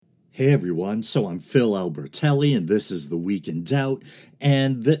Hey everyone, so I'm Phil Albertelli, and this is The Week in Doubt,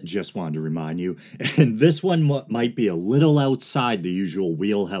 and just wanted to remind you, and this one might be a little outside the usual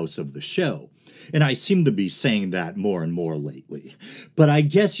wheelhouse of the show, and I seem to be saying that more and more lately. But I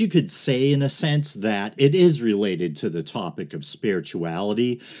guess you could say, in a sense, that it is related to the topic of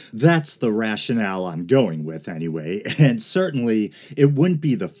spirituality. That's the rationale I'm going with, anyway, and certainly it wouldn't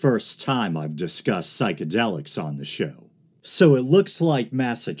be the first time I've discussed psychedelics on the show. So it looks like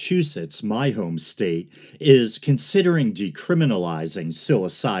Massachusetts, my home state, is considering decriminalizing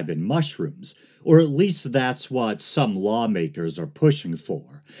psilocybin mushrooms, or at least that's what some lawmakers are pushing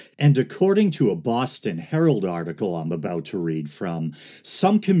for. And according to a Boston Herald article I'm about to read from,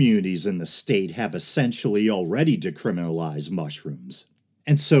 some communities in the state have essentially already decriminalized mushrooms.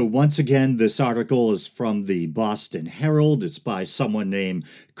 And so, once again, this article is from the Boston Herald. It's by someone named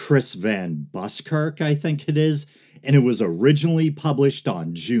Chris Van Buskirk, I think it is. And it was originally published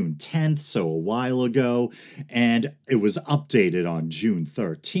on June 10th, so a while ago, and it was updated on June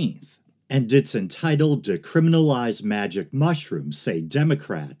 13th. And it's entitled Decriminalize Magic Mushrooms, Say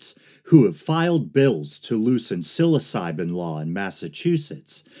Democrats, who have filed bills to loosen psilocybin law in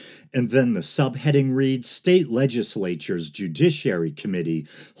Massachusetts. And then the subheading reads, State Legislature's Judiciary Committee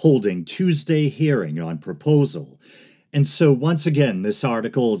holding Tuesday hearing on proposal. And so, once again, this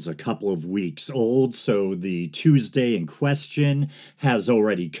article is a couple of weeks old, so the Tuesday in question has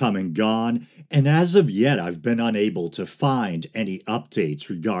already come and gone, and as of yet, I've been unable to find any updates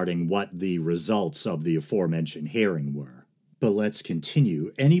regarding what the results of the aforementioned hearing were. But let's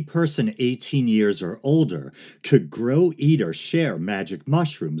continue. Any person 18 years or older could grow, eat, or share magic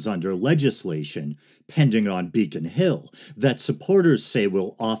mushrooms under legislation pending on Beacon Hill that supporters say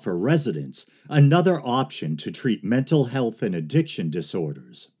will offer residents another option to treat mental health and addiction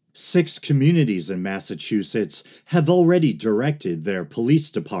disorders. 6 communities in Massachusetts have already directed their police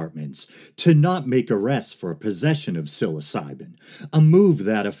departments to not make arrests for possession of psilocybin, a move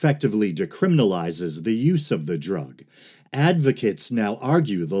that effectively decriminalizes the use of the drug. Advocates now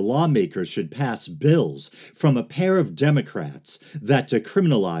argue the lawmakers should pass bills from a pair of Democrats that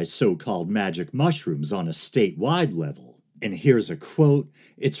decriminalize so-called magic mushrooms on a statewide level. And here's a quote,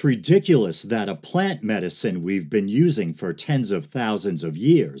 "It's ridiculous that a plant medicine we've been using for tens of thousands of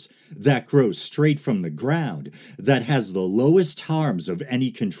years, that grows straight from the ground, that has the lowest harms of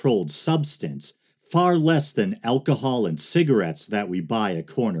any controlled substance, far less than alcohol and cigarettes that we buy at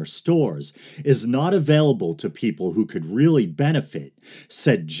corner stores, is not available to people who could really benefit,"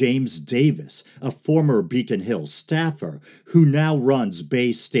 said James Davis, a former Beacon Hill staffer who now runs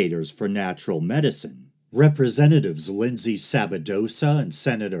Bay Staters for Natural Medicine. Representatives Lindsay Sabadosa and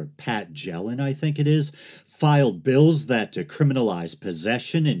Senator Pat Jelen, I think it is, filed bills that decriminalize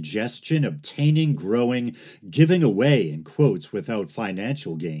possession, ingestion, obtaining, growing, giving away, in quotes, without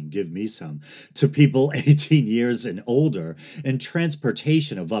financial gain, give me some, to people 18 years and older, and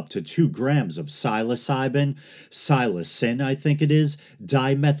transportation of up to 2 grams of psilocybin, psilocin, I think it is,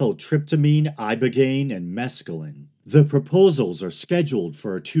 dimethyltryptamine, ibogaine, and mescaline. The proposals are scheduled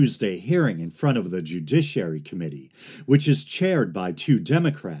for a Tuesday hearing in front of the Judiciary Committee, which is chaired by 2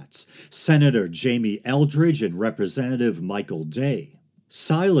 Democrats, Senator Jamie Eldridge and Representative Michael Day.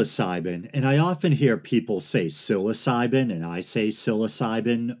 Psilocybin, and I often hear people say psilocybin, and I say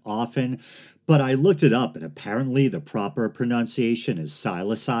psilocybin often, but I looked it up, and apparently the proper pronunciation is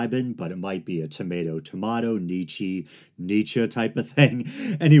psilocybin, but it might be a tomato, Nietzsche type of thing.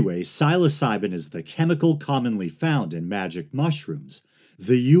 Anyway, psilocybin is the chemical commonly found in magic mushrooms.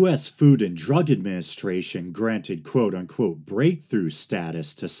 The U.S. Food and Drug Administration granted quote-unquote breakthrough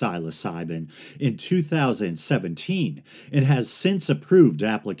status to psilocybin in 2017 and has since approved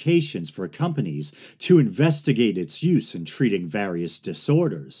applications for companies to investigate its use in treating various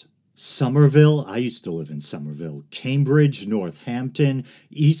disorders. Somerville, I used to live in Somerville, Cambridge, Northampton,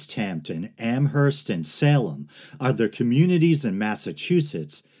 East Hampton, Amherst, and Salem are the communities in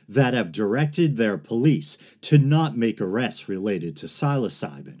Massachusetts that have directed their police to not make arrests related to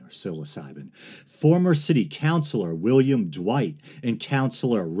psilocybin. Former City Councilor William Dwight and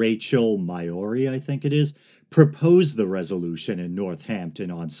Councilor Rachel Maori, I think it is, proposed the resolution in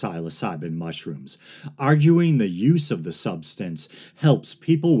Northampton on psilocybin mushrooms, arguing the use of the substance helps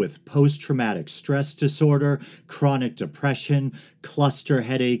people with post-traumatic stress disorder, chronic depression, cluster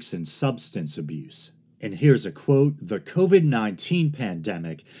headaches, and substance abuse. And here's a quote, "The COVID-19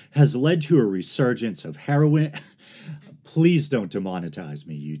 pandemic has led to a resurgence of heroin..." Please don't demonetize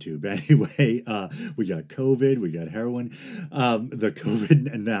me, YouTube. Anyway, we got COVID, we got heroin. The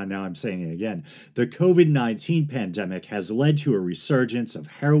COVID, and now I'm saying it again. The COVID-19 pandemic has led to a resurgence of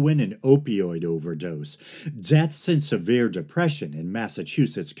heroin and opioid overdose, deaths and severe depression in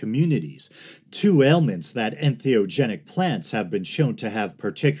Massachusetts communities, two ailments that entheogenic plants have been shown to have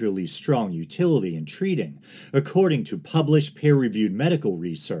particularly strong utility in treating, according to published peer-reviewed medical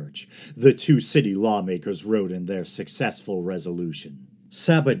research, the two city lawmakers wrote in their successful resolution.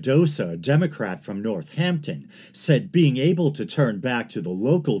 Sabadosa, a Democrat from Northampton, said being able to turn back to the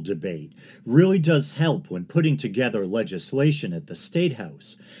local debate really does help when putting together legislation at the State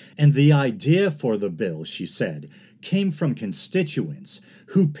House. And the idea for the bill, she said, came from constituents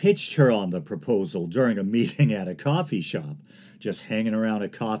who pitched her on the proposal during a meeting at a coffee shop. Just hanging around a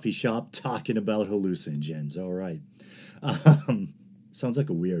coffee shop talking about hallucinogens. All right. Sounds like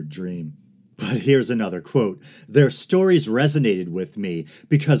a weird dream. But here's another quote. Their stories resonated with me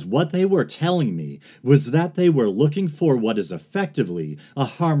because what they were telling me was that they were looking for what is effectively a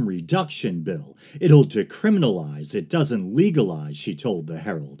harm reduction bill. It'll decriminalize, it doesn't legalize, she told the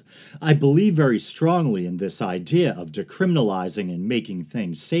Herald. I believe very strongly in this idea of decriminalizing and making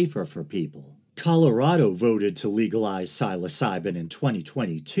things safer for people. Colorado voted to legalize psilocybin in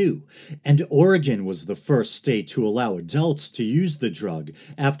 2022, and Oregon was the first state to allow adults to use the drug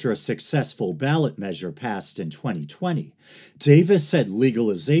after a successful ballot measure passed in 2020. Davis said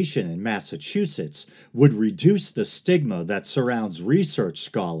legalization in Massachusetts would reduce the stigma that surrounds research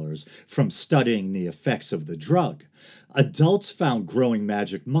scholars from studying the effects of the drug. Adults found growing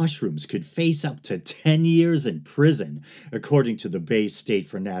magic mushrooms could face up to 10 years in prison, according to the Bay State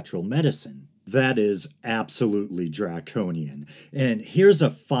for Natural Medicine. That is absolutely draconian. And here's a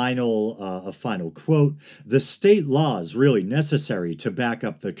final quote. The state law is really necessary to back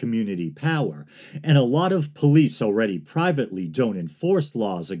up the community power, and a lot of police already privately don't enforce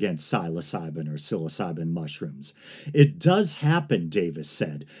laws against psilocybin or psilocybin mushrooms. It does happen, Davis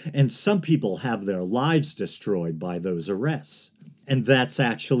said, and some people have their lives destroyed by those arrests. And that's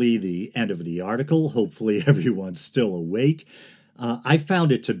actually the end of the article. Hopefully everyone's still awake. I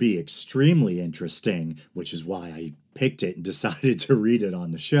found it to be extremely interesting, which is why I picked it and decided to read it on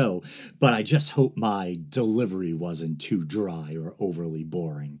the show, but I just hope my delivery wasn't too dry or overly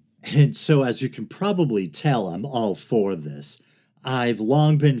boring. And so, as you can probably tell, I'm all for this. I've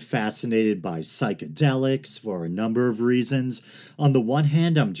long been fascinated by psychedelics for a number of reasons. On the one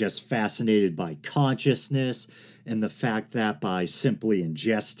hand, I'm just fascinated by consciousness and the fact that by simply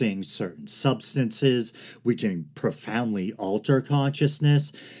ingesting certain substances, we can profoundly alter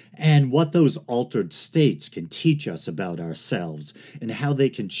consciousness, and what those altered states can teach us about ourselves and how they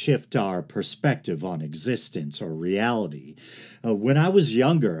can shift our perspective on existence or reality. When I was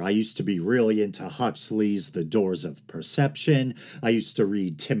younger, I used to be really into Huxley's The Doors of Perception. I used to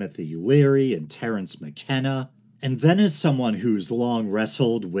read Timothy Leary and Terence McKenna. And then, as someone who's long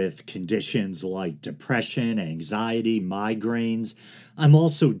wrestled with conditions like depression, anxiety, migraines, I'm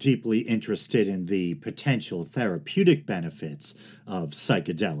also deeply interested in the potential therapeutic benefits of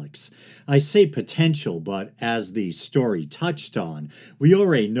psychedelics. I say potential, but as the story touched on, we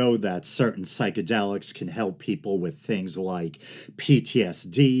already know that certain psychedelics can help people with things like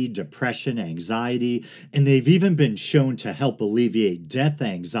PTSD, depression, anxiety, and they've even been shown to help alleviate death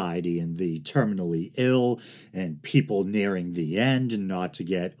anxiety in the terminally ill and people nearing the end, not to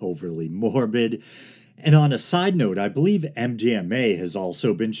get overly morbid. And on a side note, I believe MDMA has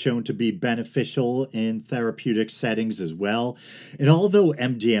also been shown to be beneficial in therapeutic settings as well. And although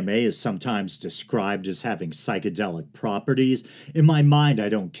MDMA is sometimes described as having psychedelic properties, in my mind I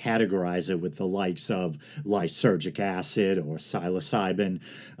don't categorize it with the likes of lysergic acid or psilocybin,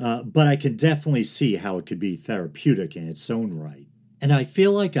 but I can definitely see how it could be therapeutic in its own right. And I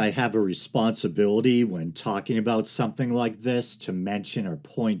feel like I have a responsibility when talking about something like this to mention or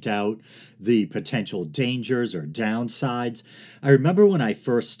point out the potential dangers or downsides. I remember when I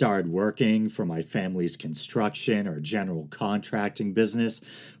first started working for my family's construction or general contracting business,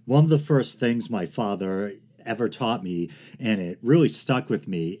 one of the first things my father ever taught me, and it really stuck with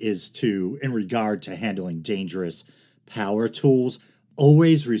me, is to, in regard to handling dangerous power tools,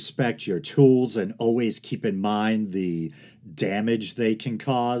 always respect your tools and always keep in mind the damage they can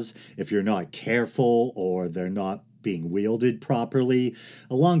cause if you're not careful or they're not being wielded properly.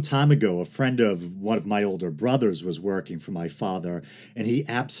 A long time ago, a friend of one of my older brothers was working for my father, and he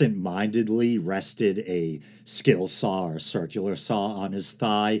absent-mindedly rested a skill saw or circular saw on his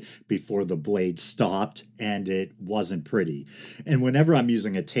thigh before the blade stopped, and it wasn't pretty. And whenever I'm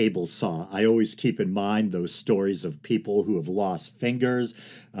using a table saw, I always keep in mind those stories of people who have lost fingers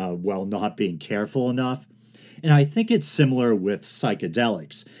while not being careful enough. And I think it's similar with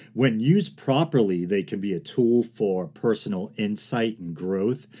psychedelics. When used properly, they can be a tool for personal insight and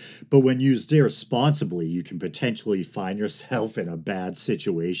growth. But when used irresponsibly, you can potentially find yourself in a bad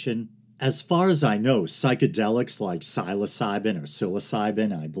situation. As far as I know, psychedelics like psilocybin or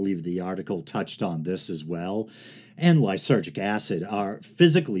psilocybin, I believe the article touched on this as well, and lysergic acid are,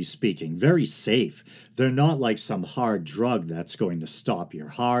 physically speaking, very safe. They're not like some hard drug that's going to stop your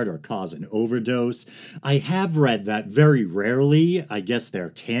heart or cause an overdose. I have read that very rarely, I guess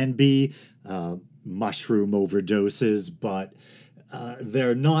there can be mushroom overdoses, but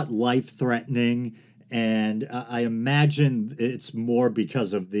they're not life-threatening, and I imagine it's more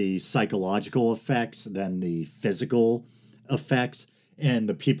because of the psychological effects than the physical effects, and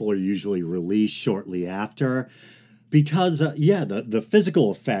the people are usually released shortly after. Because, the physical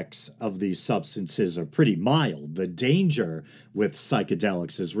effects of these substances are pretty mild. The danger with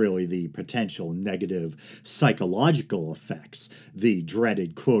psychedelics is really the potential negative psychological effects, the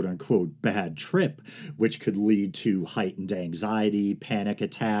dreaded quote unquote bad trip, which could lead to heightened anxiety, panic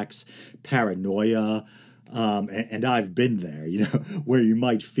attacks, paranoia. And I've been there, where you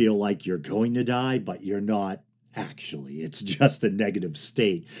might feel like you're going to die, but you're not. Actually, it's just a negative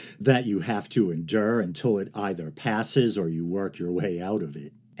state that you have to endure until it either passes or you work your way out of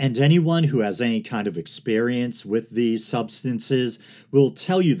it. And anyone who has any kind of experience with these substances will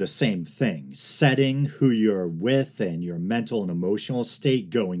tell you the same thing. Setting, who you're with, and your mental and emotional state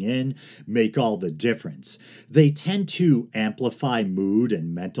going in make all the difference. They tend to amplify mood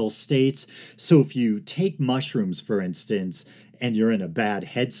and mental states. So if you take mushrooms, for instance, and you're in a bad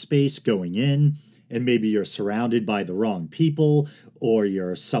headspace going in, and maybe you're surrounded by the wrong people or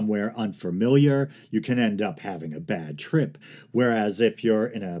you're somewhere unfamiliar, you can end up having a bad trip. Whereas if you're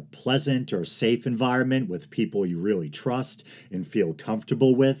in a pleasant or safe environment with people you really trust and feel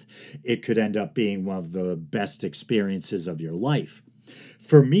comfortable with, it could end up being one of the best experiences of your life.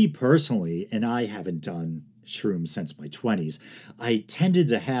 For me personally, and I haven't done shrooms since my 20s, I tended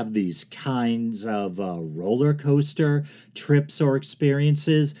to have these kinds of roller coaster trips or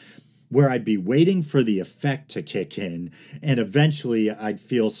experiences where I'd be waiting for the effect to kick in, and eventually I'd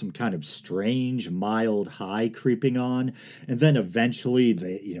feel some kind of strange, mild high creeping on, and then eventually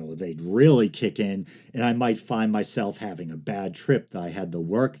they'd really kick in, and I might find myself having a bad trip that I had to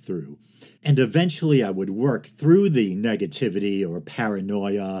work through. And eventually I would work through the negativity or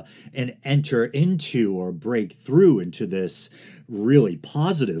paranoia and enter into or break through into this really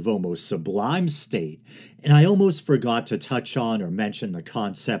positive, almost sublime state. And I almost forgot to touch on or mention the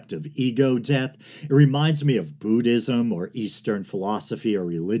concept of ego death. It reminds me of Buddhism or Eastern philosophy or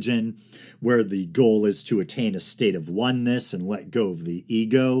religion, where the goal is to attain a state of oneness and let go of the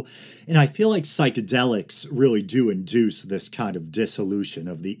ego. And I feel like psychedelics really do induce this kind of dissolution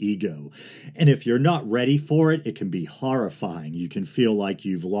of the ego. And if you're not ready for it, it can be horrifying. You can feel like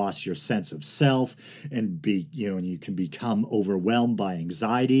you've lost your sense of self and you can become overwhelmed by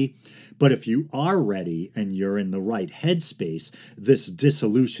anxiety. But if you are ready and you're in the right headspace, this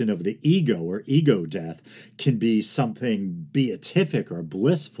dissolution of the ego or ego death can be something beatific or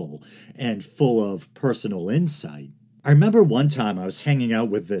blissful and full of personal insight. I remember one time I was hanging out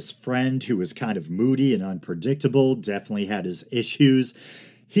with this friend who was kind of moody and unpredictable, definitely had his issues.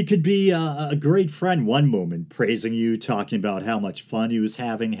 He could be a great friend one moment, praising you, talking about how much fun he was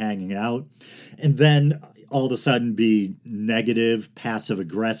having hanging out, and then all of a sudden be negative,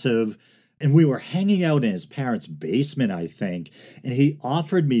 passive-aggressive. And we were hanging out in his parents' basement, I think, and he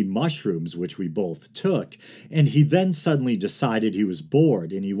offered me mushrooms, which we both took, and he then suddenly decided he was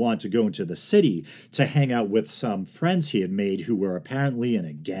bored and he wanted to go into the city to hang out with some friends he had made who were apparently in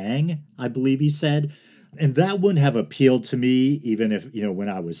a gang, I believe he said. And that wouldn't have appealed to me, even if, when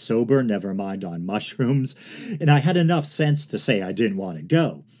I was sober, never mind on mushrooms. And I had enough sense to say I didn't want to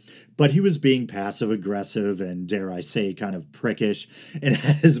go. But he was being passive-aggressive and, dare I say, kind of prickish, and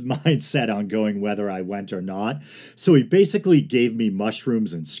had his mind set on going whether I went or not. So he basically gave me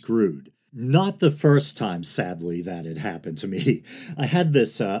mushrooms and screwed. Not the first time, sadly, that had happened to me. I had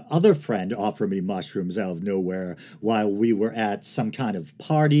this other friend offer me mushrooms out of nowhere while we were at some kind of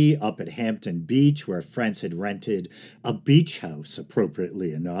party up at Hampton Beach where friends had rented a beach house,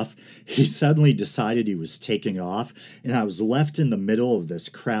 appropriately enough. He suddenly decided he was taking off, and I was left in the middle of this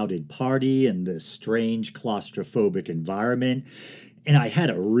crowded party and this strange claustrophobic environment. And I had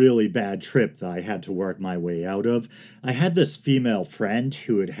a really bad trip that I had to work my way out of. I had this female friend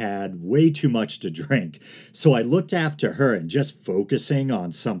who had had way too much to drink, so I looked after her, and just focusing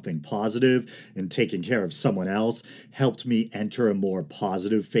on something positive and taking care of someone else helped me enter a more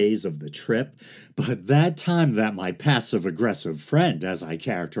positive phase of the trip. But that time that my passive aggressive friend, as I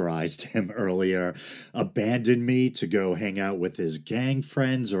characterized him earlier, abandoned me to go hang out with his gang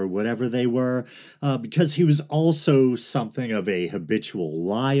friends or whatever they were, because he was also something of a habitual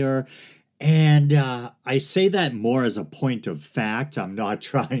liar. And I say that more as a point of fact. I'm not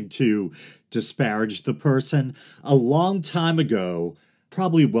trying to disparage the person. A long time ago,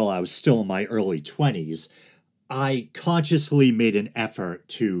 probably while I was still in my early 20s, I consciously made an effort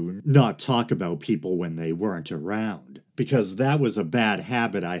to not talk about people when they weren't around, because that was a bad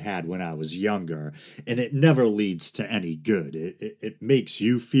habit I had when I was younger, and it never leads to any good. It makes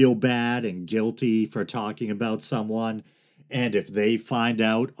you feel bad and guilty for talking about someone, and if they find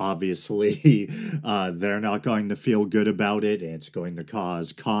out, obviously, they're not going to feel good about it, and it's going to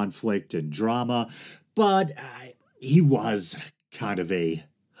cause conflict and drama. But he was kind of a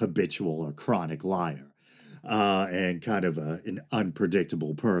habitual or chronic liar and kind of an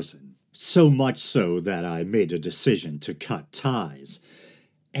unpredictable person. So much so that I made a decision to cut ties.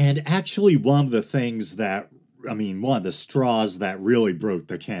 And actually, one of the things that, one of the straws that really broke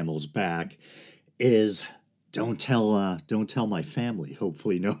the camel's back is don't tell my family.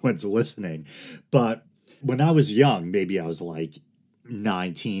 Hopefully, no one's listening. But when I was young, maybe I was like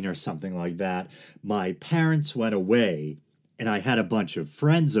 19 or something like that, my parents went away and I had a bunch of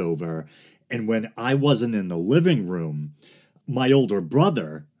friends over. And when I wasn't in the living room, my older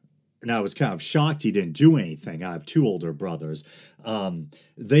brother, and I was kind of shocked he didn't do anything. I have two older brothers.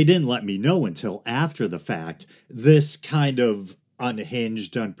 They didn't let me know until after the fact. This kind of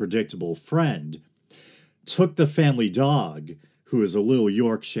unhinged, unpredictable friend took the family dog, who is a little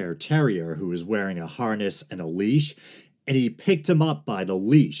Yorkshire Terrier who was wearing a harness and a leash, and he picked him up by the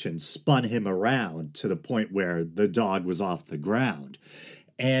leash and spun him around to the point where the dog was off the ground.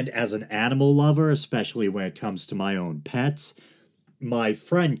 And as an animal lover, especially when it comes to my own pets, my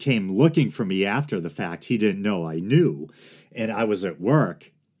friend came looking for me after the fact. He didn't know I knew. And I was at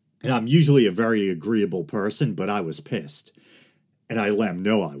work. And I'm usually a very agreeable person, but I was pissed. And I let him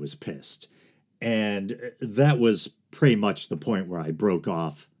know I was pissed. And that was pretty much the point where I broke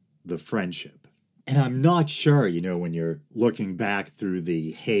off the friendship. And I'm not sure, when you're looking back through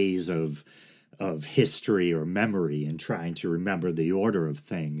the haze of history or memory and trying to remember the order of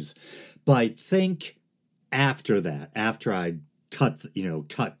things. But I think after that, after I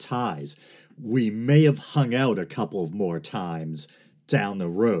cut ties, we may have hung out a couple of more times down the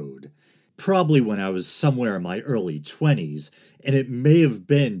road. Probably when I was somewhere in my early 20s, and it may have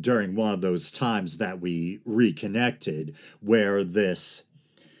been during one of those times that we reconnected, where this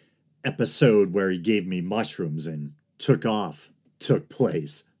episode where he gave me mushrooms and took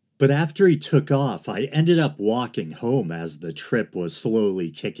place. But after he took off, I ended up walking home as the trip was slowly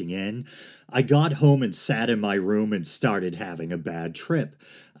kicking in. I got home and sat in my room and started having a bad trip.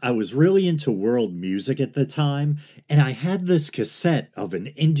 I was really into world music at the time, and I had this cassette of an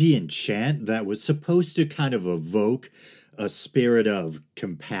Indian chant that was supposed to kind of evoke a spirit of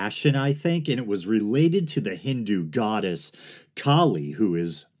compassion, I think, and it was related to the Hindu goddess Kali, who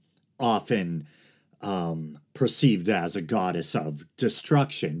is often perceived as a goddess of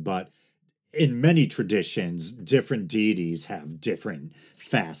destruction, but in many traditions, different deities have different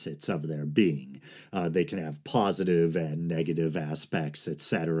facets of their being. They can have positive and negative aspects,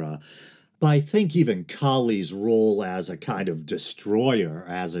 etc. But I think even Kali's role as a kind of destroyer,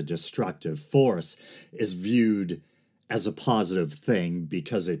 as a destructive force, is viewed as a positive thing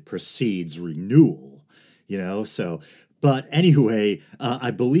because it precedes renewal, so. But anyway,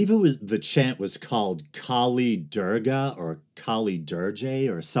 I believe the chant was called Kali Durga or Kali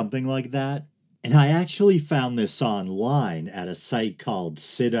Durje or something like that. And I actually found this online at a site called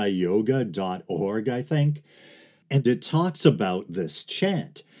siddhayoga.org, I think. And it talks about this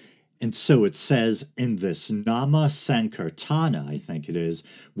chant. And so it says in this Nama Sankirtana, I think it is,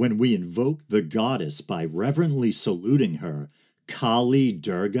 when we invoke the goddess by reverently saluting her, Kali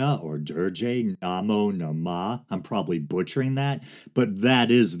Durga or Durje Namo Nama. I'm probably butchering that, but that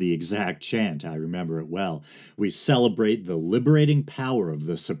is the exact chant. I remember it well. We celebrate the liberating power of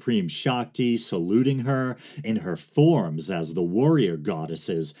the Supreme Shakti, saluting her in her forms as the warrior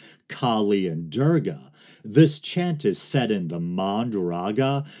goddesses Kali and Durga. This chant is set in the Mand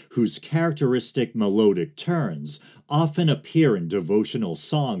Raga, whose characteristic melodic turns often appear in devotional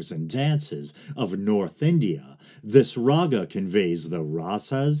songs and dances of North India. This raga conveys the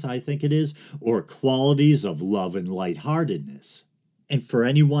rasas, I think it is, or qualities of love and lightheartedness. And for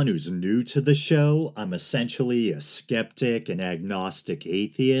anyone who's new to the show, I'm essentially a skeptic and agnostic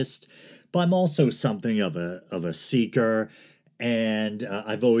atheist, but I'm also something of a seeker And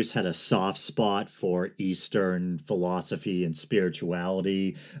I've always had a soft spot for Eastern philosophy and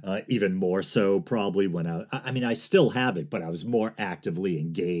spirituality, even more so probably when I mean, I still have it, but I was more actively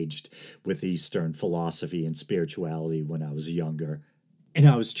engaged with Eastern philosophy and spirituality when I was younger. And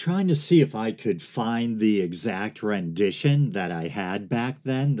I was trying to see if I could find the exact rendition that I had back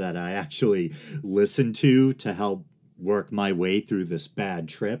then that I actually listened to help work my way through this bad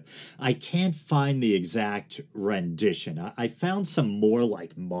trip. I can't find the exact rendition. I found some more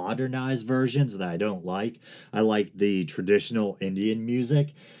like modernized versions that I don't like. I like the traditional Indian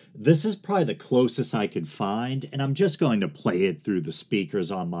music. This is probably the closest I could find, and I'm just going to play it through the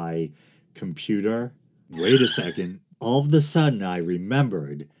speakers on my computer. Wait a second. All of a sudden, I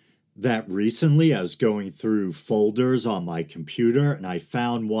remembered that recently I was going through folders on my computer and I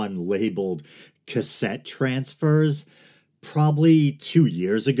found one labeled cassette transfers. Probably 2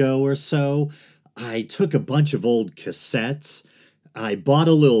 years ago or so, I took a bunch of old cassettes. I bought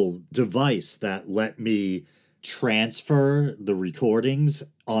a little device that let me transfer the recordings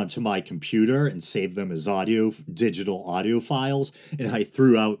onto my computer and save them as digital audio files, and I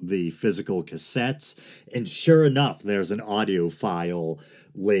threw out the physical cassettes, and sure enough there's an audio file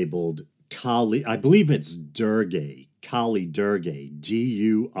labeled Kali. I believe it's Durge, Kali Durge,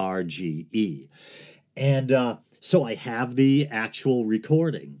 Durge. And so I have the actual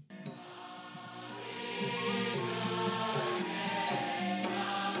recording.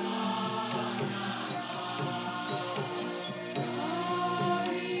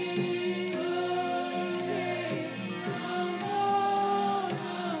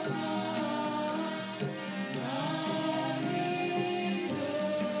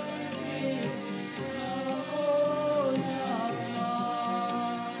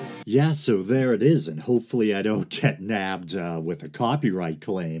 Yeah, so there it is, and hopefully I don't get nabbed with a copyright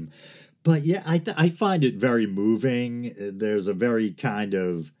claim. But yeah, I find it very moving. There's a very kind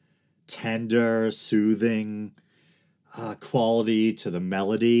of tender, soothing quality to the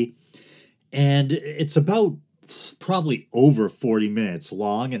melody. And it's about probably over 40 minutes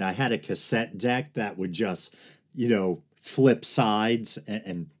long. And I had a cassette deck that would just, flip sides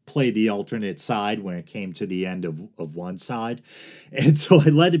and play the alternate side when it came to the end of one side. And so I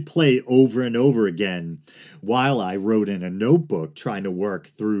let it play over and over again while I wrote in a notebook trying to work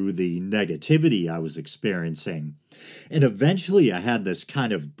through the negativity I was experiencing. And eventually I had this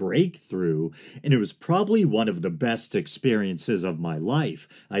kind of breakthrough, and it was probably one of the best experiences of my life.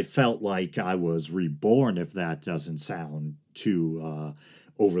 I felt like I was reborn, if that doesn't sound too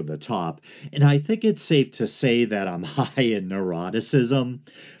over the top. And I think it's safe to say that I'm high in neuroticism.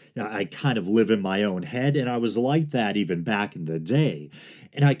 I kind of live in my own head, and I was like that even back in the day.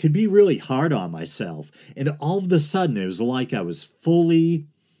 And I could be really hard on myself. And all of a sudden, it was like I was fully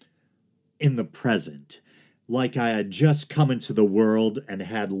in the present, like I had just come into the world and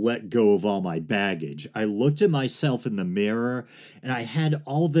had let go of all my baggage. I looked at myself in the mirror and I had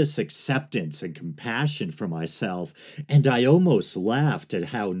all this acceptance and compassion for myself, and I almost laughed at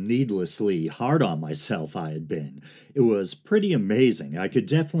how needlessly hard on myself I had been. It was pretty amazing. I could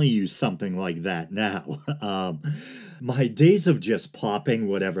definitely use something like that now. My days of just popping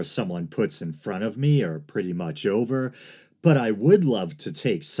whatever someone puts in front of me are pretty much over. But I would love to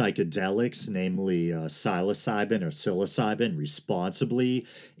take psychedelics, namely psilocybin or psilocybin, responsibly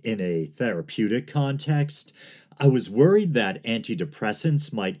in a therapeutic context. I was worried that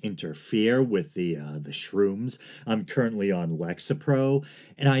antidepressants might interfere with the shrooms. I'm currently on Lexapro,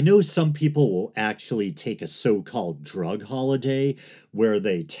 and I know some people will actually take a so-called drug holiday where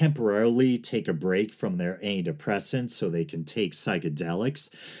they temporarily take a break from their antidepressants so they can take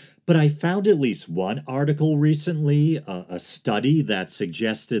psychedelics. But I found at least one article recently, a study that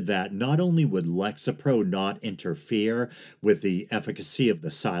suggested that not only would Lexapro not interfere with the efficacy of the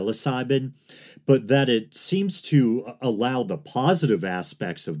psilocybin, but that it seems to allow the positive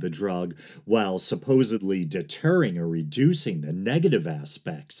aspects of the drug while supposedly deterring or reducing the negative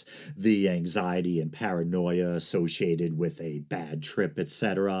aspects, the anxiety and paranoia associated with a bad trip,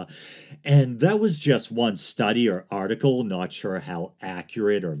 etc. And that was just one study or article, not sure how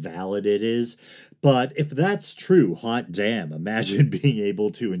accurate or valid it is. But if that's true, hot damn, imagine being able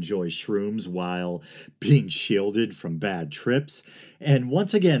to enjoy shrooms while being shielded from bad trips. And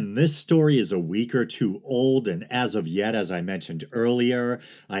once again, this story is a week or two old, and as of yet, as I mentioned earlier,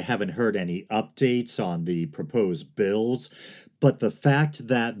 I haven't heard any updates on the proposed bills. But the fact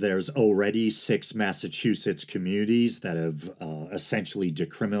that there's already 6 Massachusetts communities that have essentially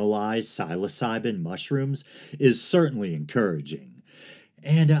decriminalized psilocybin mushrooms is certainly encouraging.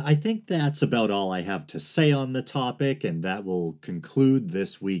 And I think that's about all I have to say on the topic, and that will conclude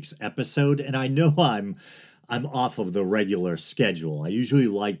this week's episode. And I know I'm off of the regular schedule. I usually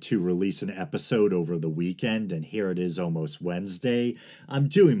like to release an episode over the weekend, and here it is almost Wednesday. I'm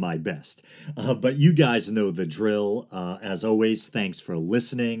doing my best. But you guys know the drill. As always, thanks for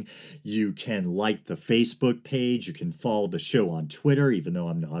listening. You can like the Facebook page. You can follow the show on Twitter, even though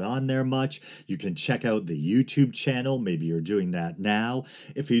I'm not on there much. You can check out the YouTube channel. Maybe you're doing that now.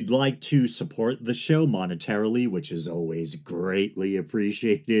 If you'd like to support the show monetarily, which is always greatly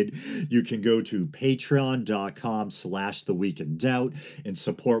appreciated, you can go to patreon.com/The Week in Doubt and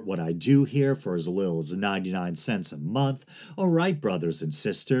support what I do here for as little as 99 cents a month. All right, brothers and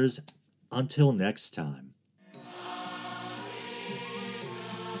sisters, until next time.